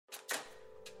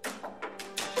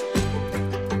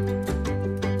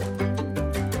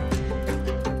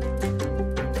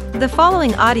The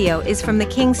following audio is from the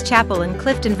King's Chapel in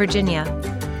Clifton, Virginia.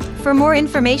 For more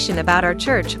information about our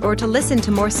church or to listen to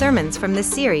more sermons from this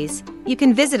series, you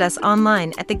can visit us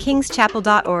online at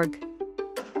thekingschapel.org.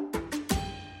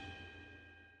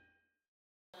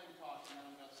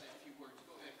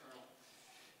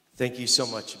 Thank you so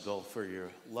much, Bill, for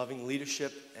your loving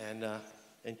leadership and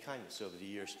kindness over the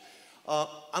years.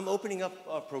 I'm opening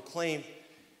up Proclaim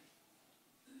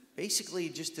basically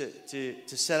just to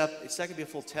set up. It's not going to be a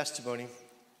full testimony,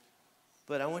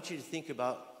 but I want you to think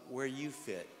about where you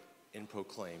fit in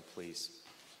Proclaim, please.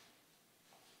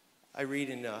 I read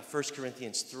in 1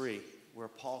 Corinthians 3 where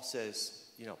Paul says,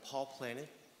 Paul planted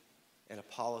and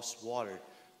Apollos watered,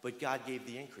 but God gave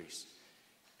the increase.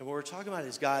 And what we're talking about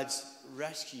is God's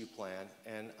rescue plan.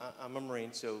 And I'm a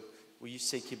Marine, so we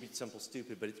used to say keep it simple,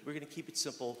 stupid, but we're going to keep it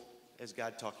simple as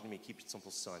God talking to me, keep it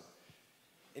simple, son.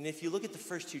 And if you look at the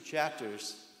first two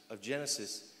chapters of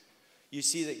Genesis, you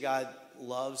see that God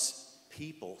loves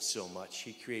people so much.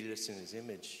 He created us in his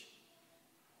image.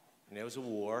 And there was a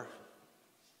war,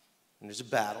 and there's a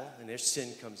battle, and there's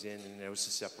sin comes in, and there was a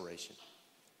separation.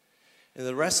 And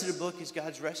the rest of the book is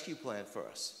God's rescue plan for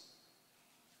us.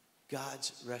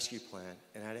 God's rescue plan.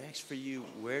 And I'd ask for you,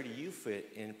 where do you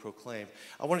fit in Proclaim?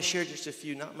 I want to share just a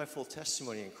few, not my full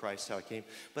testimony in Christ, how I came,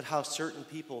 but how certain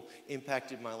people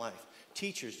impacted my life.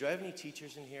 Teachers, do I have any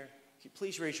teachers in here?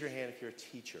 Please raise your hand if you're a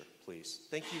teacher, please.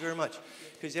 Thank you very much.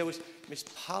 Because there was Miss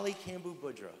Polly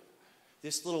Cambu-Boudreaux,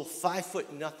 this little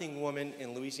 5'0" woman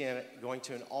in Louisiana going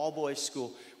to an all-boys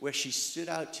school where she stood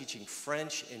out teaching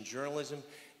French and journalism,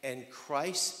 and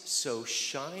Christ so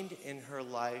shined in her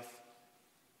life.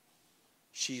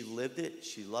 She lived it,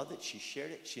 she loved it, she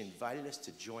shared it, she invited us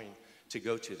to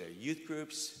go to their youth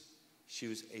groups. She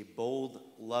was a bold,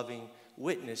 loving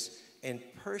witness and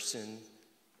person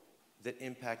that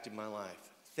impacted my life.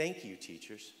 Thank you,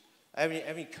 teachers. I have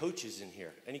any coaches in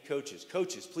here? Any coaches?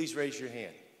 Coaches, please raise your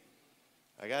hand.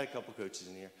 I got a couple coaches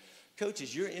in here.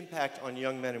 Coaches, your impact on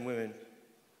young men and women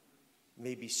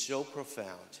may be so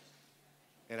profound.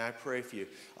 And I pray for you.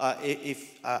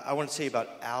 I want to say about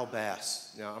Al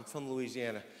Bass. Now, I'm from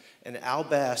Louisiana. And Al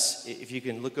Bass, if you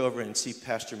can look over and see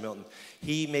Pastor Milton,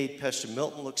 he made Pastor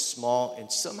Milton look small,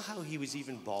 and somehow he was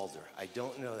even balder. I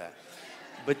don't know that.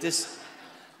 But this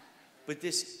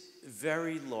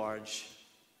very large,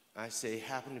 I say,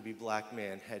 happened to be black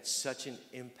man, had such an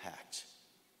impact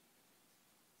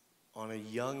on a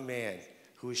young man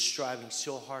who was striving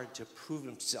so hard to prove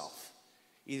himself,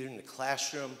 either in the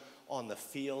classroom, on the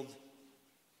field,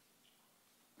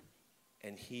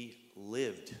 and he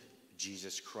lived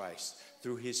Jesus Christ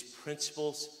through his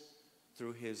principles,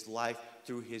 through his life,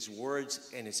 through his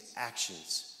words and his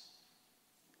actions.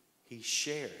 He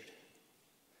shared.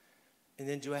 And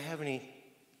then, do I have any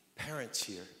parents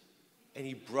here?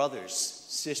 Any brothers,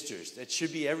 sisters? That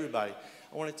should be everybody.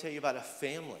 I want to tell you about a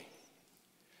family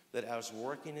that I was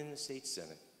working in the State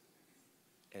Senate,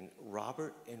 and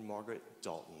Robert and Margaret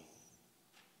Dalton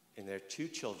and their two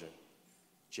children,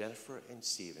 Jennifer and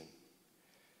Stephen,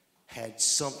 had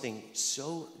something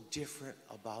so different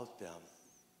about them.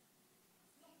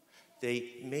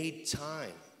 They made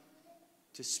time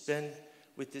to spend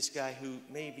with this guy who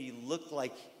maybe looked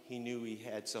like he knew he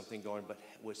had something going, but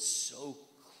was so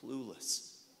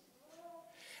clueless.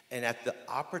 And at the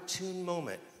opportune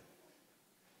moment,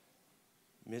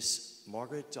 Miss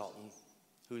Margaret Dalton,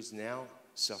 who is now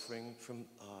suffering from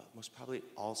most probably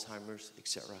Alzheimer's,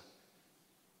 etc.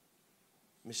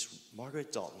 Miss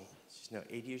Margaret Dalton, she's now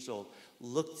 80 years old,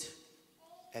 looked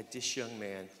at this young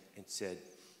man and said,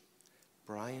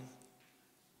 "Brian,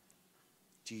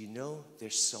 do you know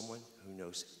there's someone who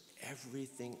knows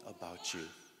everything about you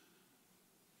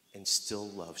and still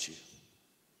loves you?"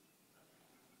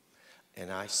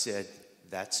 And I said,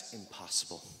 "That's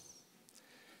impossible."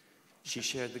 She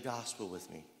shared the gospel with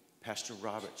me. Pastor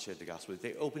Robert shared the gospel.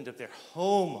 They opened up their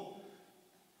home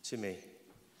to me.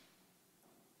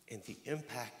 And the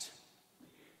impact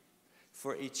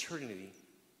for eternity,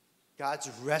 God's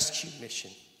rescue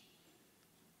mission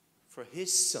for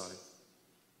his son,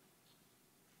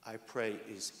 I pray,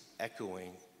 is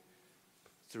echoing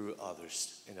through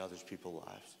others and others people's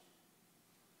lives.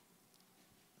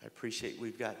 I appreciate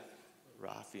we've got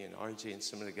Rafi and RJ and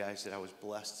some of the guys that I was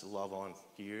blessed to love on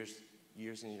years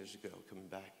and years ago coming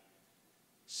back.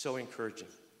 So encouraging.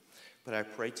 But I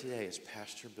pray today as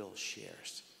Pastor Bill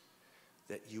shares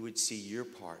that you would see your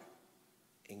part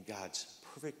in God's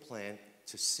perfect plan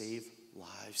to save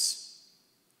lives,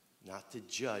 not to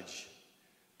judge,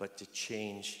 but to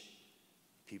change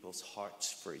people's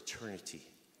hearts for eternity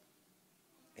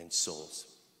and souls.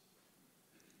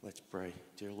 Let's pray.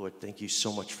 Dear Lord, thank you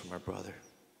so much for my brother.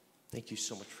 Thank you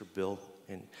so much for Bill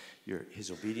and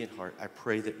his obedient heart. I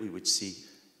pray that we would see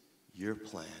your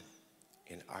plan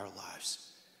in our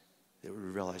lives, that we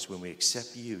realize when we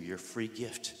accept you, your free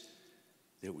gift,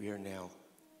 that we are now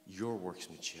your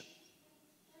workmanship,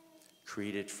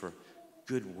 created for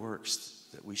good works,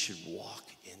 that we should walk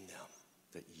in them,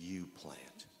 that you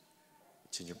planned.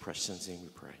 It's in your precious Son's name we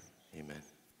pray. Amen.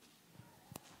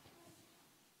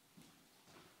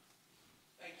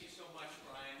 Thank you so much,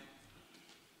 Brian.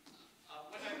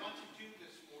 What I want to do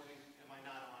this morning, am I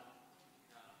not on?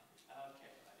 No.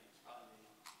 Okay, buddy, it's probably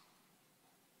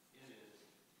it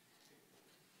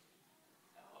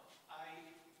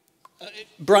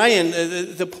is. Brian,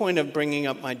 the point of bringing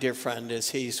up my dear friend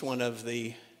is he's one of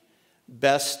the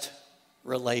best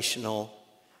relational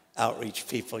outreach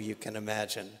people you can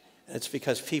imagine. And it's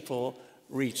because people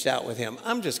reached out with him.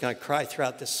 I'm just going to cry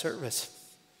throughout this service.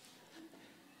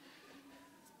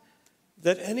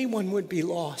 That anyone would be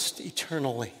lost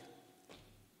eternally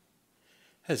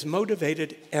has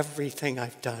motivated everything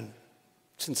I've done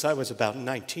since I was about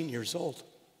 19 years old.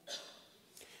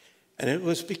 And it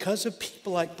was because of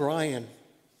people like Brian.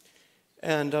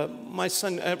 And my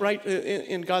son, right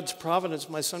in God's providence,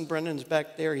 my son Brendan's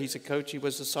back there. He's a coach. He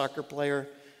was a soccer player.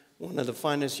 One of the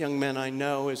finest young men I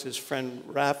know is his friend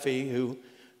Rafi,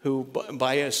 who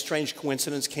by a strange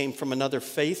coincidence came from another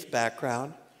faith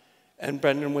background. And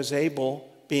Brendan was able,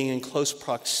 being in close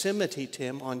proximity to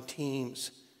him on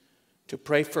teams, to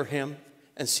pray for him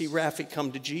and see Rafi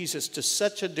come to Jesus to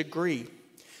such a degree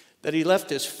that he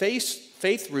left his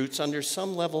faith roots under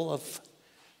some level of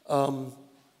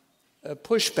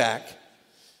pushback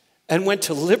and went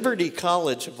to Liberty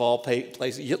College, of all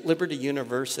places, Liberty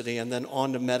University, and then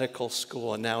on to medical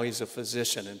school. And now he's a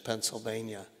physician in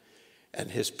Pennsylvania. And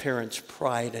his parents'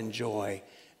 pride and joy,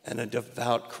 and a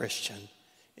devout Christian,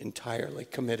 entirely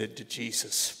committed to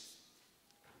Jesus.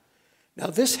 Now,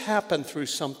 this happened through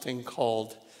something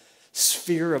called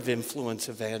sphere of influence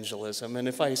evangelism. And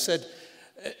if I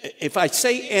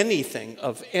say anything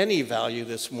of any value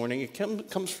this morning, it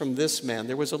comes from this man.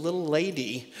 There was a little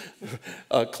lady,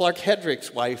 Clark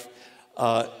Hedrick's wife,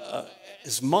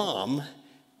 his mom.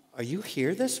 Are you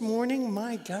here this morning?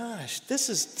 My gosh, this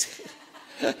is...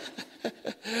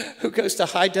 Who goes to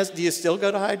High Desert? Do you still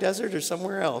go to High Desert or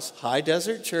somewhere else? High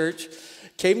Desert Church.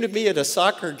 Came to me at a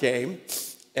soccer game,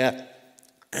 and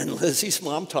Lizzie's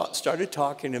mom started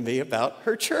talking to me about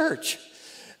her church.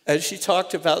 And she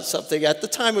talked about something, at the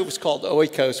time it was called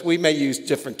oikos. We may use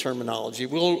different terminology.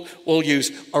 We'll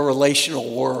use a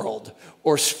relational world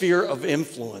or sphere of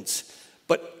influence.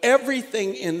 But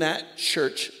everything in that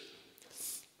church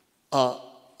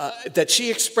that she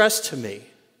expressed to me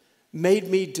made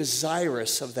me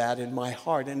desirous of that in my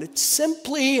heart. And it's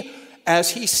simply,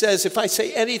 as he says, if I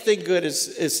say anything good,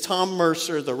 is Tom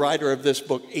Mercer, the writer of this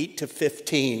book, 8 to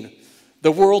 15.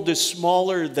 The world is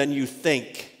smaller than you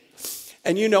think.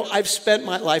 And you know, I've spent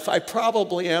my life, I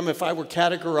probably am, if I were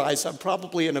categorized, I'm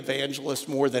probably an evangelist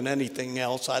more than anything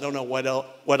else. I don't know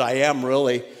what I am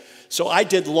really. So I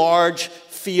did large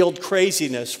field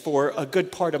craziness for a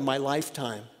good part of my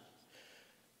lifetime.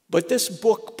 But this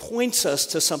book points us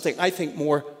to something I think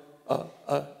more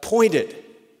pointed,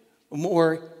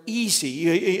 more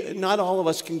easy. Not all of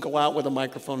us can go out with a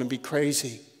microphone and be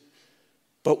crazy,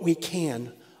 but we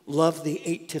can love the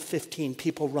 8 to 15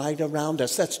 people right around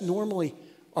us. That's normally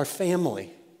our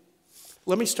family.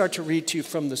 Let me start to read to you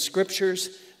from the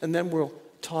scriptures, and then we'll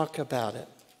talk about it.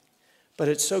 But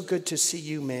it's so good to see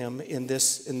you, ma'am, in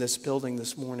this building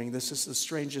this morning. This is the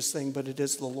strangest thing, but it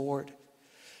is the Lord.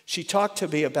 She talked to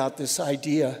me about this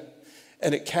idea,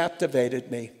 and it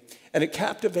captivated me. And it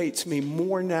captivates me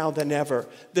more now than ever.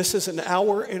 This is an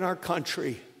hour in our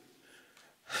country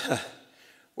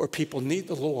where people need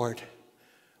the Lord.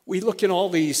 We look in all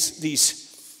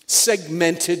these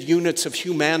segmented units of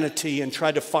humanity and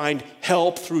try to find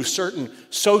help through certain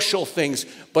social things.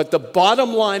 But the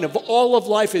bottom line of all of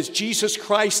life is Jesus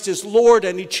Christ is Lord,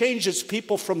 and he changes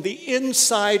people from the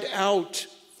inside out.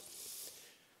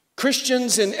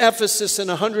 Christians in Ephesus in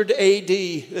 100 AD,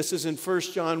 this is in 1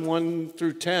 John 1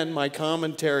 through 10, my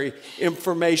commentary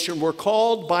information, were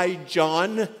called by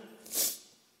John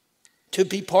to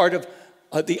be part of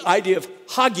the idea of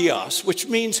hagios, which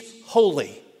means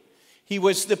holy. He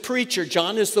was the preacher.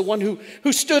 John is the one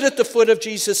who stood at the foot of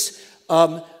Jesus'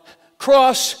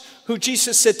 cross, who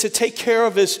Jesus said to take care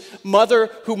of his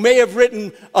mother, who may have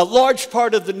written a large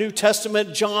part of the New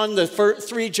Testament, John, the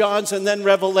 3 Johns, and then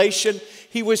Revelation.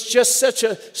 He was just such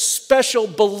a special,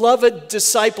 beloved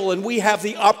disciple, and we have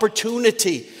the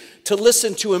opportunity to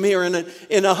listen to him here. And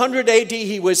in 100 AD,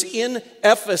 he was in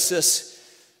Ephesus,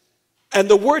 And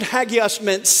the word hagios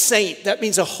meant saint. That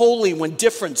means a holy one,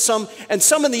 different. Some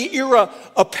in the era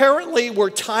apparently were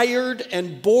tired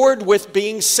and bored with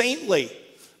being saintly.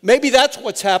 Maybe that's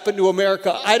what's happened to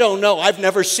America. I don't know. I've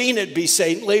never seen it be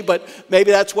saintly, but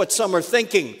maybe that's what some are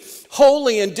thinking.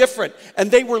 Holy and different.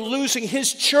 And they were losing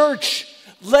his church,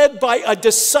 led by a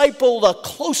disciple, a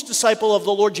close disciple of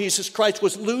the Lord Jesus Christ,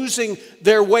 was losing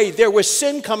their way. There was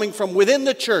sin coming from within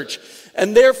the church,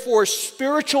 and therefore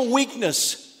spiritual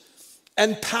weakness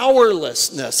and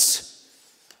powerlessness,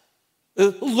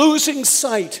 losing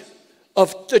sight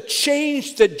of the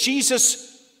change that Jesus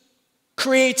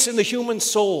creates in the human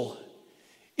soul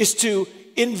is to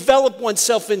envelop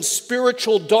oneself in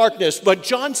spiritual darkness. But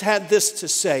John's had this to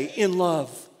say in love,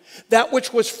 that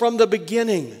which was from the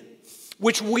beginning,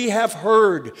 which we have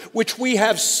heard, which we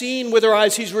have seen with our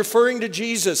eyes. He's referring to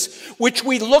Jesus, which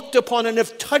we looked upon and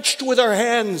have touched with our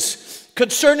hands.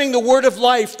 Concerning the word of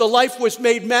life, the life was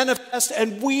made manifest,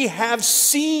 and we have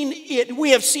seen it.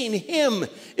 We have seen him,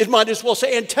 it might as well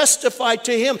say, and testified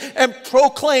to him and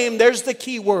proclaim. There's the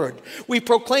key word. We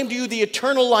proclaim to you the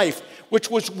eternal life,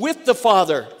 which was with the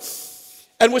Father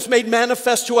and was made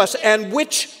manifest to us, and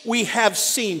which we have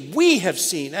seen. We have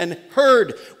seen and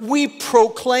heard. We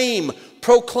proclaim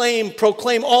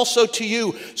also to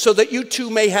you, so that you too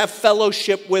may have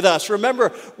fellowship with us.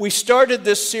 Remember, we started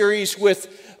this series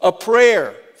with a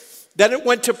prayer, then it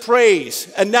went to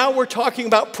praise, and now we're talking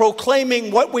about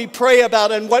proclaiming what we pray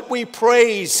about and what we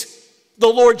praise the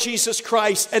Lord Jesus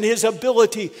Christ and his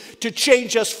ability to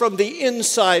change us from the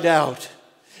inside out.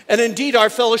 And indeed, our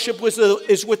fellowship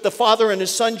is with the Father and his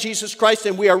Son, Jesus Christ,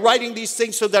 and we are writing these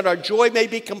things so that our joy may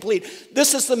be complete.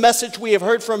 This is the message we have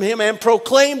heard from him and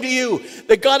proclaim to you,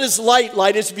 that God is light.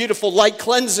 Light is beautiful. Light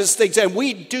cleanses things, and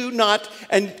we do not,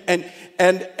 and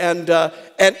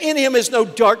in him is no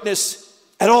darkness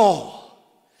at all.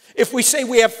 If we say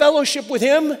we have fellowship with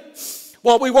him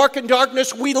while we walk in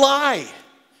darkness, we lie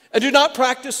and do not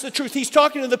practice the truth. He's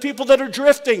talking to the people that are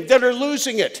drifting, that are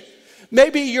losing it.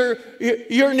 Maybe you're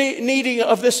needing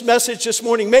of this message this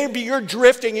morning. Maybe you're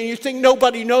drifting and you think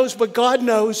nobody knows, but God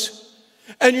knows.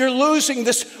 And you're losing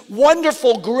this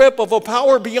wonderful grip of a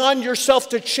power beyond yourself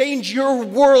to change your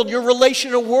world, your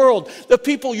relational world. The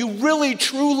people you really,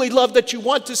 truly love that you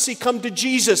want to see come to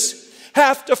Jesus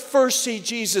have to first see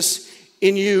Jesus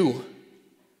in you.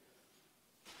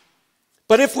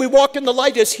 But if we walk in the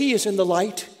light as he is in the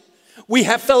light, we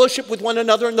have fellowship with one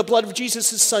another, and the blood of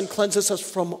Jesus, his Son, cleanses us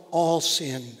from all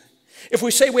sin. If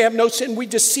we say we have no sin, we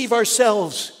deceive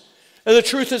ourselves, and the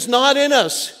truth is not in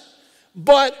us.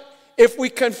 But if we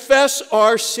confess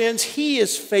our sins, he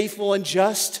is faithful and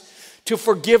just to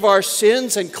forgive our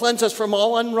sins and cleanse us from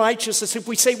all unrighteousness. If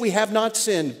we say we have not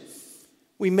sinned,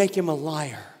 we make him a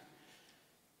liar,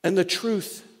 and the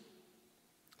truth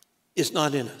is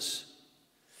not in us.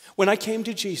 When I came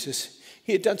to Jesus,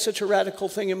 he had done such a radical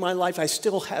thing in my life. I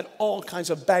still had all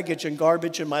kinds of baggage and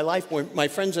garbage in my life where my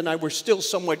friends and I were still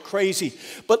somewhat crazy.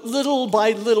 But little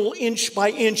by little, inch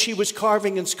by inch, he was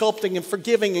carving and sculpting and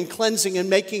forgiving and cleansing and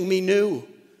making me new.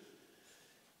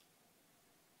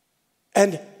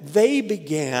 And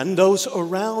those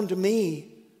around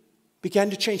me began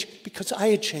to change because I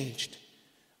had changed.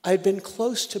 I had been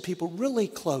close to people, really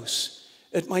close,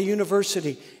 at my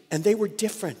university, and they were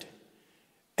different.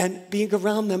 And being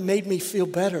around them made me feel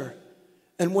better.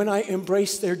 And when I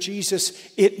embraced their Jesus,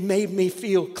 it made me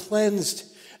feel cleansed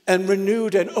and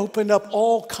renewed and opened up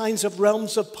all kinds of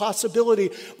realms of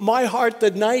possibility. My heart, the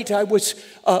night I was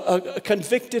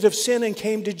convicted of sin and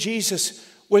came to Jesus,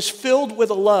 was filled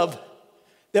with a love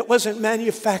that wasn't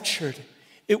manufactured.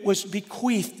 It was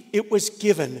bequeathed. It was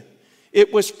given.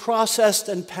 It was processed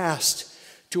and passed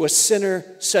to a sinner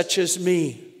such as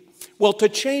me. Well, to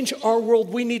change our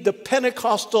world, we need the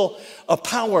Pentecostal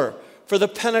power for the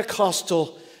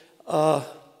Pentecostal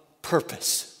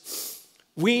purpose.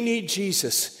 We need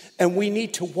Jesus, and we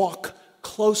need to walk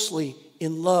closely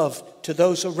in love to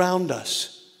those around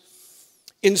us.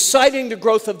 Inciting the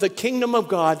growth of the kingdom of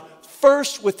God,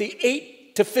 first with the 8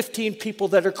 to 15 people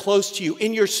that are close to you,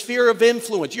 in your sphere of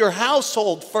influence, your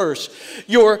household first,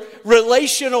 your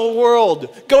relational world.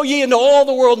 Go ye into all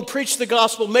the world and preach the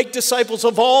gospel, make disciples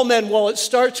of all men. Well, it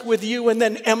starts with you and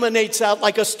then emanates out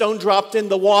like a stone dropped in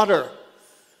the water.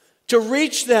 To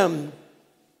reach them,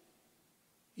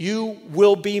 you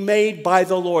will be made by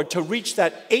the Lord. To reach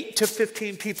that 8 to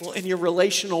 15 people in your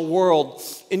relational world,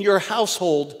 in your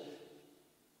household,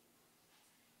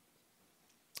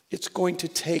 it's going to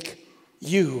take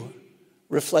you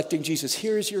reflecting Jesus.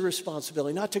 Here's your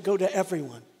responsibility, not to go to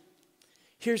everyone.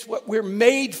 Here's what we're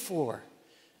made for,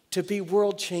 to be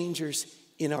world changers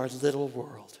in our little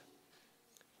world.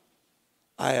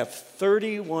 I have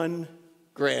 31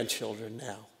 grandchildren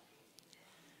now,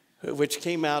 which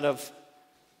came out of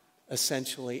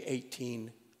essentially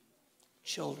 18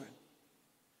 children.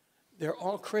 They're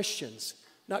all Christians,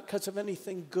 not because of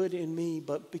anything good in me,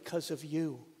 but because of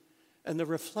you. And the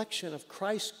reflection of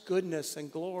Christ's goodness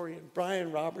and glory, and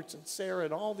Brian Roberts and Sarah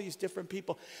and all these different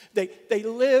people, they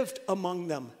lived among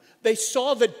them. They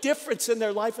saw the difference in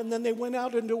their life, and then they went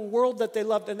out into a world that they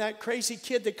loved. And that crazy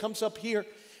kid that comes up here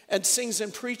and sings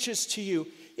and preaches to you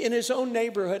in his own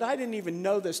neighborhood, I didn't even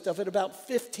know this stuff. At about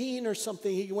 15 or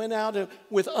something, he went out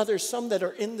with others, some that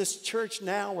are in this church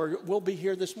now or will be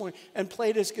here this morning, and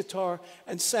played his guitar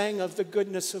and sang of the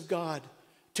goodness of God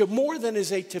to more than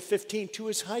his 8 to 15, to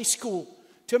his high school,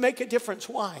 to make a difference.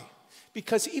 Why?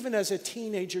 Because even as a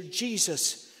teenager,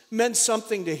 Jesus meant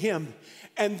something to him.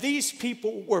 And these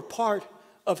people were part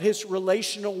of his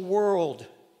relational world.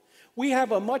 We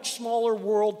have a much smaller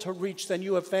world to reach than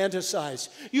you have fantasized.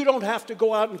 You don't have to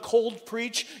go out and cold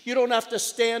preach. You don't have to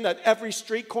stand at every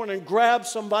street corner and grab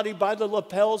somebody by the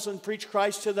lapels and preach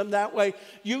Christ to them that way.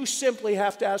 You simply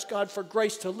have to ask God for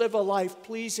grace to live a life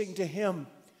pleasing to him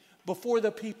before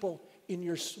the people in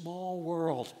your small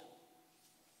world.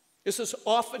 This is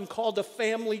often called a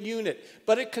family unit,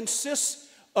 but it consists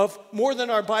of more than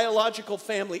our biological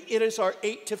family. It is our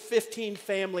 8 to 15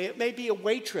 family. It may be a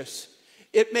waitress.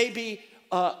 It may be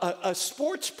a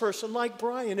sports person like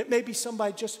Brian. It may be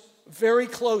somebody just very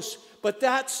close. But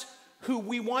that's who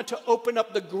we want to open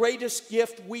up the greatest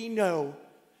gift we know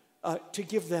to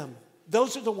give them.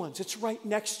 Those are the ones. It's right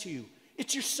next to you.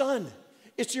 It's your son.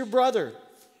 It's your brother.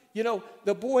 You know,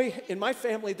 the boy in my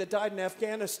family that died in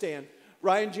Afghanistan,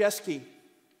 Ryan Jeschke,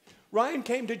 Ryan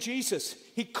came to Jesus.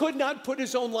 He could not put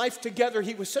his own life together.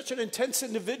 He was such an intense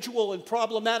individual and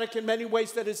problematic in many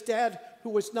ways that his dad, who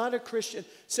was not a Christian,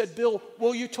 said, "Bill,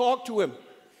 will you talk to him?"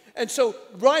 And so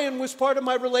Ryan was part of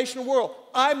my relational world.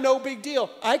 I'm no big deal.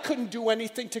 I couldn't do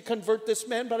anything to convert this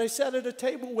man, but I sat at a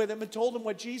table with him and told him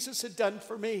what Jesus had done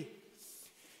for me.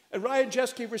 And Ryan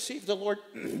Jeschke received the Lord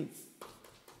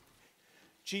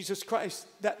Jesus Christ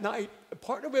that night.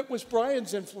 Part of it was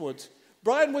Brian's influence.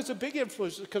 Brian was a big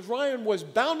influence because Ryan was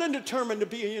bound and determined to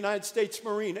be a United States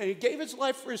Marine, and he gave his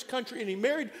life for his country, and he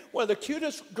married one of the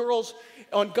cutest girls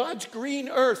on God's green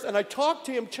earth. And I talked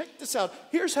to him, check this out.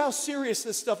 Here's how serious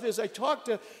this stuff is. I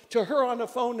talked to her on the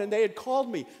phone, and they had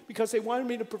called me because they wanted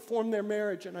me to perform their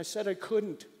marriage, and I said I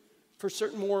couldn't for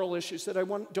certain moral issues that I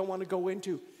don't want to go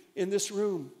into in this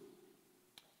room.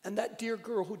 And that dear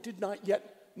girl who did not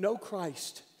yet know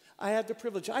Christ, I had the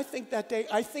privilege. I think that day,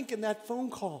 in that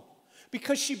phone call,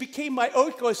 because she became my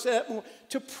oikos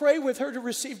to pray with her to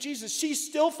receive Jesus. She's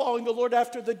still following the Lord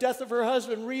after the death of her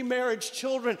husband, remarriage,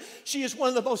 children. She is one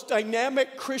of the most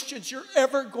dynamic Christians you're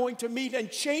ever going to meet,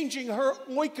 and changing her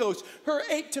oikos, her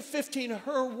 8 to 15,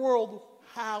 her world.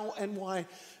 How and why?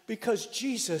 Because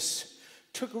Jesus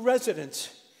took residence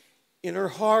in her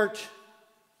heart.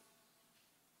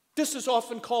 This is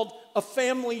often called a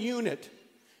family unit,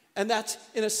 and that's,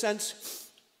 in a sense,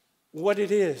 what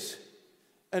it is.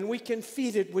 And we can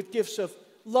feed it with gifts of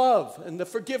love and the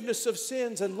forgiveness of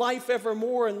sins and life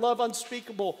evermore and love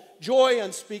unspeakable, joy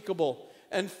unspeakable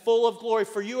and full of glory.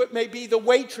 For you, it may be the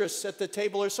waitress at the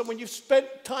table or someone you've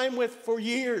spent time with for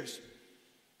years.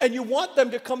 And you want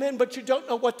them to come in, but you don't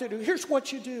know what to do. Here's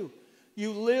what you do.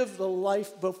 You live the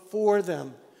life before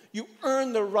them. You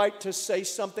earn the right to say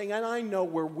something, and I know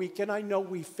we're weak, and I know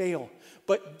we fail.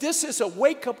 But this is a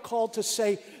wake-up call to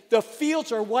say, the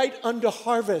fields are white unto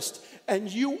harvest,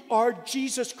 and you are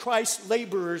Jesus Christ's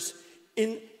laborers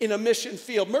in a mission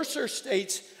field. Mercer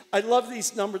states, I love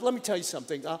these numbers. Let me tell you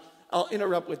something. I'll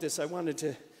interrupt with this. I wanted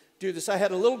to do this. I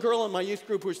had a little girl in my youth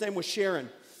group whose name was Sharon.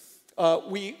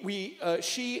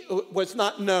 She was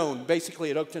not known,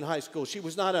 basically, at Oakton High School. She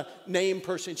was not a name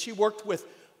person. She worked with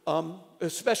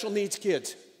special needs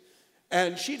kids.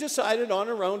 And she decided on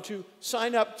her own to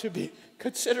sign up to be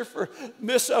considered for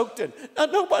Miss Oakton. Now,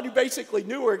 nobody basically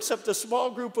knew her except a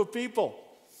small group of people.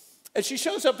 And she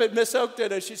shows up at Miss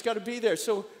Oakton and she's got to be there.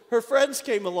 So her friends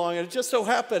came along, and it just so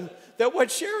happened that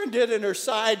what Sharon did in her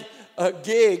side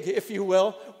gig, if you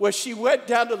will, was she went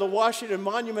down to the Washington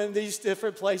Monument and these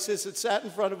different places and sat in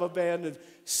front of a band and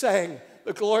sang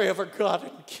the glory of our God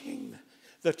and King,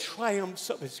 the triumphs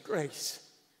of his grace.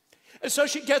 And so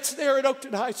she gets there at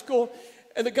Oakton High School,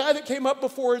 and the guy that came up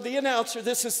before her, the announcer,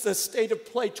 this is the state of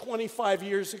play 25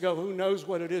 years ago, who knows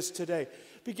what it is today,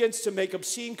 begins to make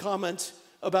obscene comments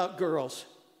about girls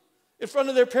in front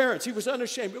of their parents. He was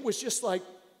unashamed. It was just like,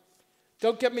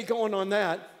 don't get me going on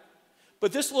that.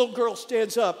 But this little girl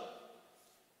stands up,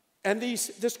 and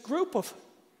this group of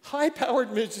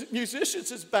high-powered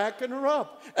musicians is backing her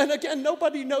up. And again,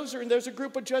 nobody knows her, and there's a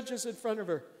group of judges in front of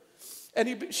her.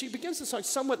 And she begins the song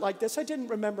somewhat like this. I didn't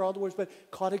remember all the words,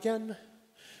 but caught again,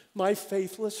 my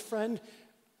faithless friend.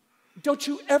 Don't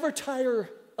you ever tire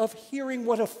of hearing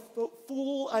what a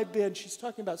fool I've been. She's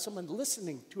talking about someone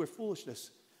listening to her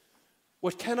foolishness.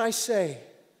 What can I say?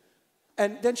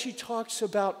 And then she talks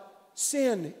about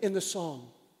sin in the song.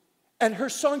 And her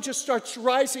song just starts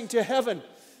rising to heaven.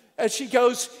 And she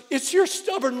goes, it's your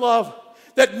stubborn love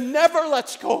that never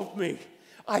lets go of me.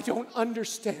 I don't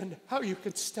understand how you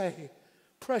can stay.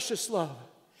 Precious love,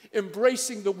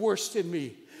 embracing the worst in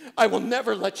me. I will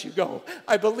never let you go.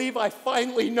 I believe I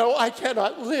finally know I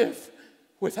cannot live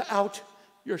without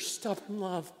your stubborn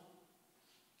love.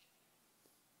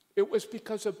 It was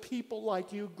because of people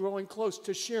like you growing close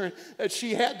to Sharon that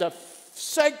she had the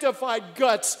sanctified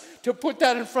guts to put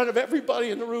that in front of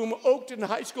everybody in the room. Oakton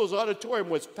High School's auditorium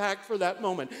was packed for that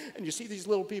moment. And you see these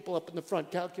little people up in the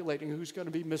front calculating who's going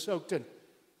to be Miss Oakton.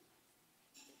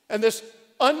 And this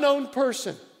unknown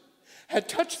person had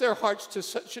touched their hearts to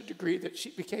such a degree that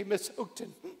she became Miss Oakton.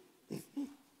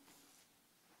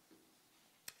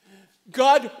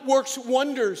 God works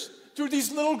wonders through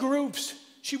these little groups.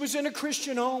 She was in a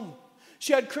Christian home.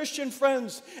 She had Christian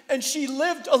friends, and she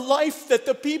lived a life that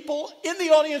the people in the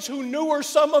audience who knew her,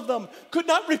 some of them, could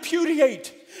not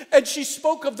repudiate. And she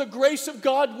spoke of the grace of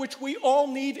God, which we all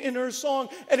need in her song,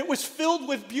 and it was filled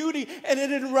with beauty, and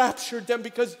it enraptured them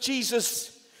because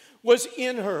Jesus was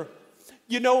in her.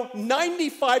 You know,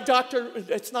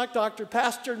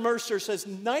 Pastor Mercer says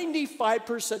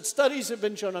 95%, studies have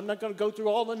been shown, I'm not going to go through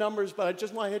all the numbers, but I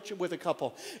just want to hit you with a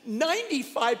couple.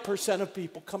 95% of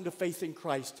people come to faith in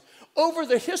Christ over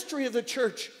the history of the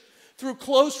church through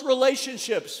close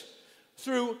relationships,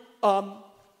 through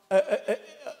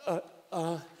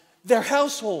their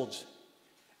households,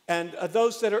 and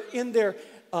those that are in their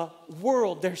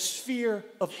world, their sphere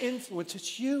of influence.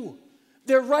 It's you.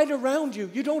 They're right around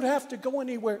you. You don't have to go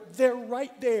anywhere. They're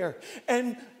right there.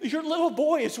 And your little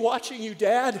boy is watching you,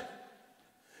 Dad.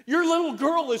 Your little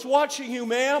girl is watching you,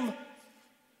 ma'am.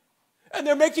 And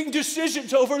they're making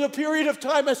decisions over the period of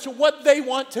time as to what they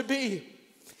want to be.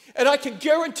 And I can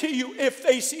guarantee you, if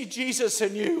they see Jesus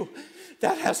in you,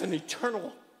 that has an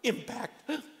eternal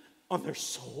impact on their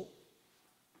soul.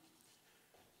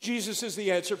 Jesus is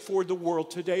the answer for the world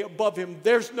today. Above him,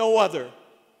 there's no other.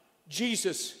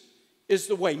 Jesus is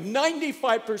the way.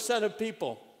 95% of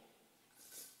people.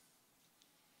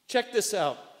 Check this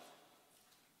out.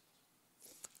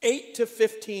 8 to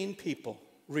 15 people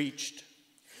reached.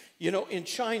 You know, in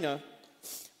China,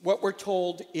 what we're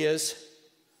told is,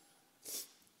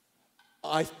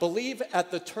 I believe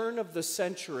at the turn of the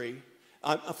century,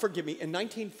 in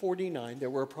 1949, there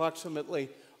were approximately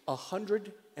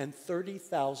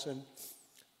 130,000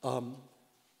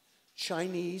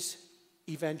 Chinese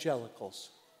evangelicals.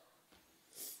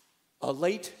 A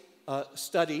late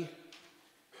study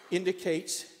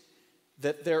indicates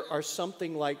that there are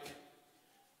something like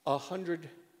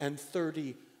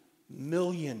 130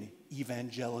 million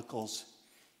evangelicals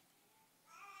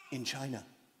in China.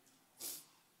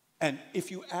 And if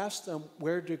you ask them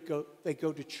where to go, they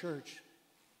go to church.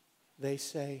 They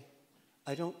say,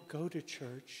 I don't go to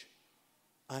church,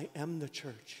 I am the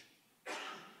church.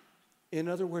 In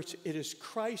other words, it is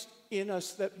Christ in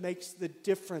us that makes the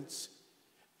difference.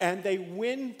 And they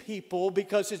win people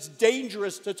because it's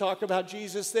dangerous to talk about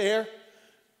Jesus there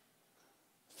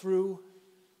through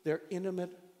their intimate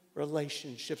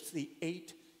relationships, the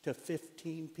 8 to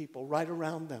 15 people right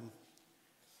around them.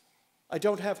 I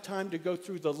don't have time to go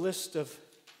through the list of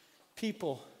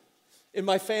people in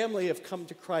my family have come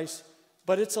to Christ,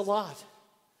 but it's a lot.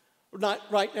 Not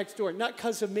right next door, not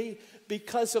because of me,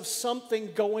 because of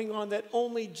something going on that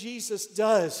only Jesus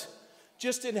does.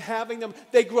 Just in having them,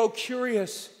 they grow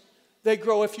curious. They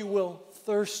grow, if you will,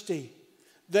 thirsty.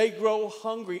 They grow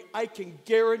hungry. I can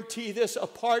guarantee this,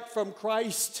 apart from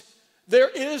Christ, there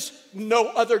is no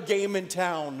other game in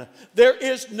town. There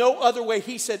is no other way.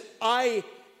 He said, I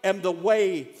am the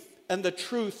way and the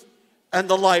truth and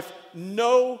the life.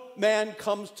 No man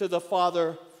comes to the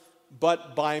Father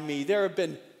but by me. There have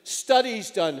been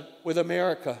studies done with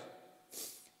America,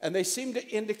 and they seem to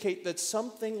indicate that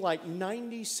something like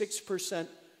 96%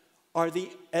 are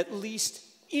at least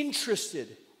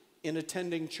interested in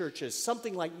attending churches.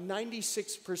 Something like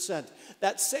 96%.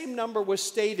 That same number was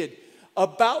stated.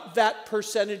 About that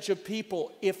percentage of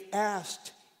people, if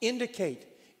asked, indicate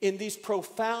in these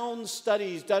profound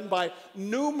studies done by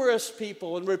numerous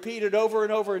people and repeated over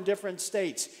and over in different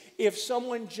states, if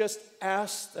someone just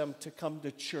asked them to come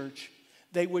to church,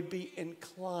 they would be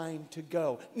inclined to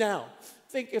go. Now,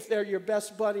 think if they're your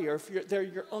best buddy or if they're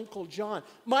your Uncle John.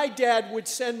 My dad would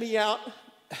send me out.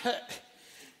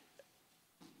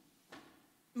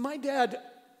 My dad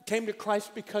came to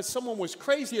Christ because someone was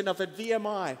crazy enough at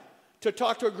VMI to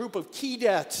talk to a group of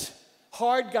keydets,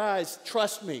 hard guys,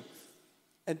 trust me,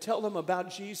 and tell them about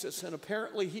Jesus. And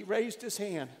apparently he raised his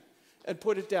hand and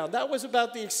put it down. That was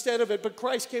about the extent of it, but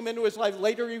Christ came into his life.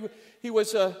 Later he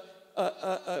was a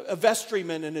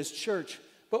vestryman in his church.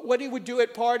 But what he would do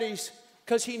at parties,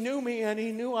 because he knew me and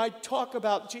he knew I'd talk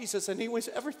about Jesus and he was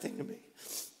everything to me.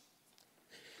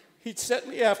 He'd set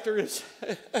me after his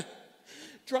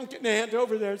drunken aunt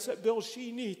over there and said, Bill,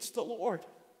 she needs the Lord.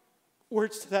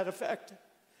 Words to that effect.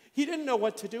 He didn't know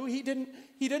what to do. He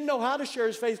didn't know how to share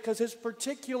his faith because his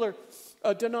particular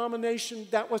denomination,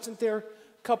 that wasn't their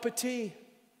cup of tea.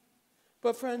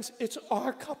 But friends, it's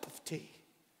our cup of tea.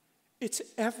 It's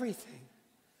everything.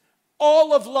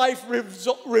 All of life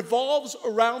revolves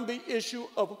around the issue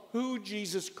of who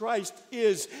Jesus Christ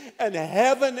is. And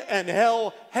heaven and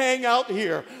hell hang out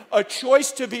here. A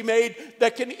choice to be made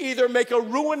that can either make a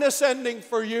ruinous ending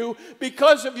for you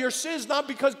because of your sins, not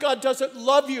because God doesn't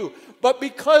love you, but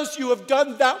because you have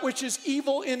done that which is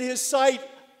evil in his sight.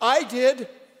 I did.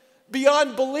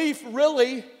 Beyond belief,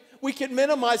 really. We can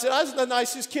minimize it. I was the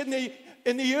nicest kid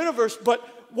in the universe, but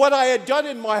what I had done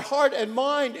in my heart and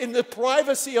mind in the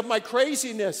privacy of my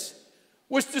craziness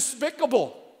was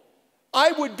despicable.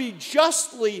 I would be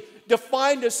justly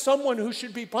defined as someone who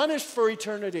should be punished for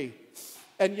eternity.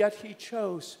 And yet he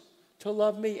chose to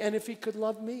love me. And if he could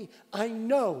love me, I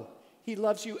know he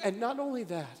loves you. And not only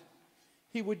that,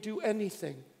 he would do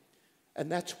anything.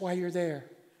 And that's why you're there,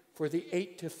 for the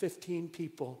 8 to 15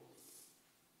 people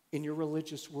in your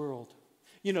religious world.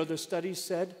 You know, the studies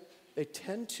said they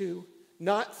tend to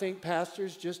not think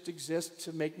pastors just exist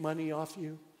to make money off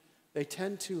you. They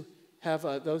tend to have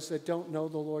those that don't know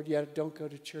the Lord yet, don't go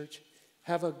to church,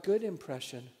 have a good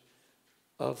impression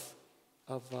of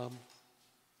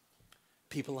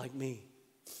people like me.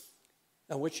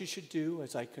 Now, what you should do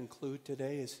as I conclude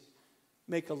today is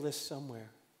make a list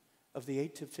somewhere of the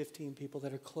 8 to 15 people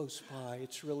that are close by.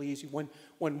 It's really easy.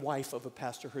 One wife of a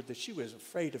pastor heard that she was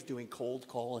afraid of doing cold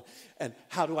call and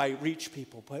how do I reach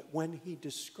people? But when he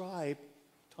described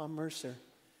Tom Mercer,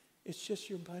 it's just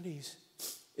your buddies.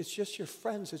 It's just your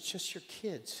friends. It's just your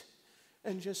kids.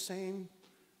 And just saying,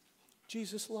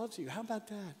 Jesus loves you. How about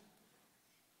that?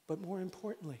 But more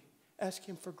importantly, ask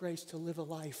him for grace to live a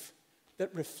life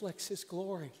that reflects his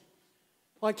glory.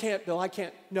 Well, I can't, Bill. I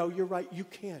can't. No, you're right. You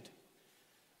can't.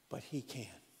 But he can.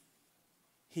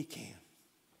 He can.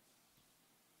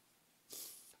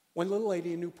 One little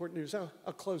lady in Newport News,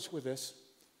 I'll close with this.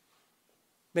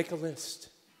 Make a list.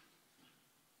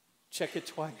 Check it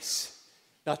twice.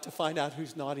 Not to find out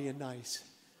who's naughty and nice,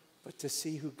 but to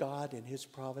see who God in his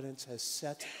providence has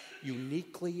set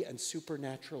uniquely and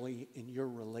supernaturally in your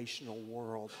relational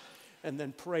world. And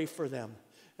then pray for them.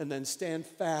 And then stand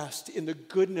fast in the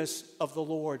goodness of the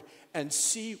Lord and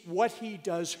see what he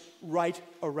does right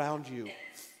around you.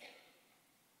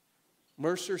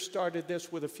 Mercer started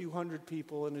this with a few hundred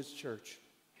people in his church.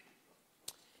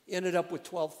 Ended up with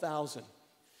 12,000.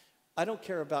 I don't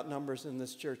care about numbers in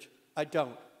this church. I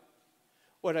don't.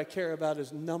 What I care about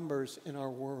is numbers in our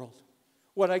world.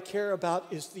 What I care about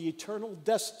is the eternal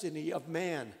destiny of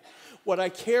man. What I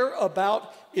care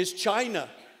about is China.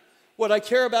 What I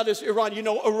care about is Iran. You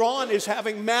know, Iran is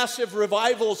having massive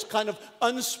revivals, kind of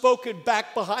unspoken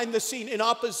back behind the scene in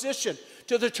opposition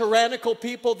to the tyrannical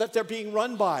people that they're being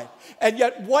run by. And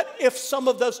yet, what if some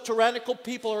of those tyrannical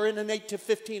people are in an 8 to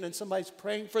 15 and somebody's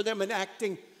praying for them and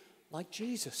acting like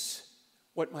Jesus?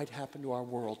 What might happen to our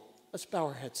world? Let's bow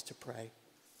our heads to pray.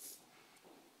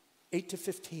 8 to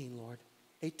 15, Lord.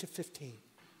 8 to 15.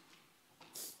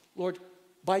 Lord,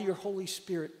 by your Holy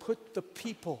Spirit, put the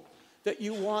people that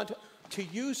you want to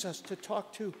use us to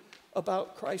talk to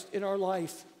about Christ in our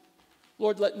life.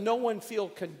 Lord, let no one feel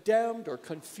condemned or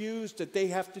confused that they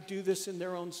have to do this in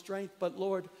their own strength. But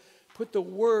Lord, put the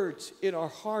words in our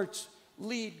hearts.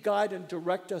 Lead, guide, and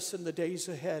direct us in the days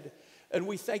ahead. And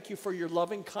we thank you for your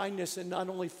loving kindness in not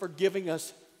only forgiving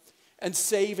us and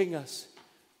saving us,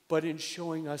 but in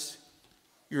showing us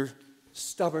your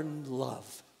stubborn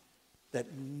love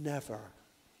that never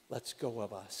lets go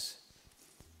of us.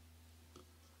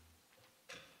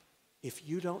 If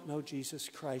you don't know Jesus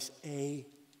Christ, A,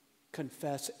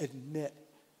 confess, admit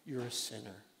you're a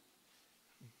sinner.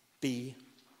 B,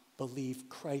 believe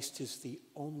Christ is the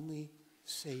only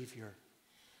Savior.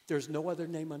 There's no other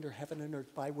name under heaven and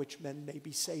earth by which men may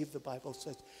be saved, the Bible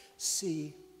says.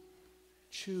 C,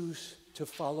 choose to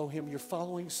follow him. You're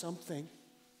following something.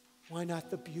 Why not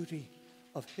the beauty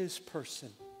of his person?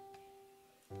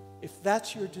 If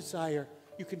that's your desire,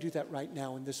 you can do that right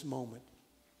now in this moment.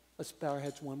 Let's bow our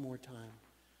heads one more time.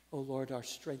 Oh Lord, our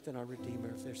strength and our Redeemer,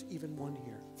 if there's even one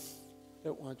here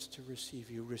that wants to receive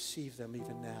you, receive them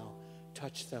even now.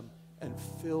 Touch them and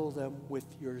fill them with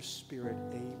your Spirit,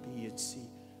 A, B, and C.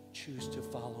 Choose to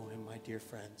follow him, my dear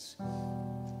friends.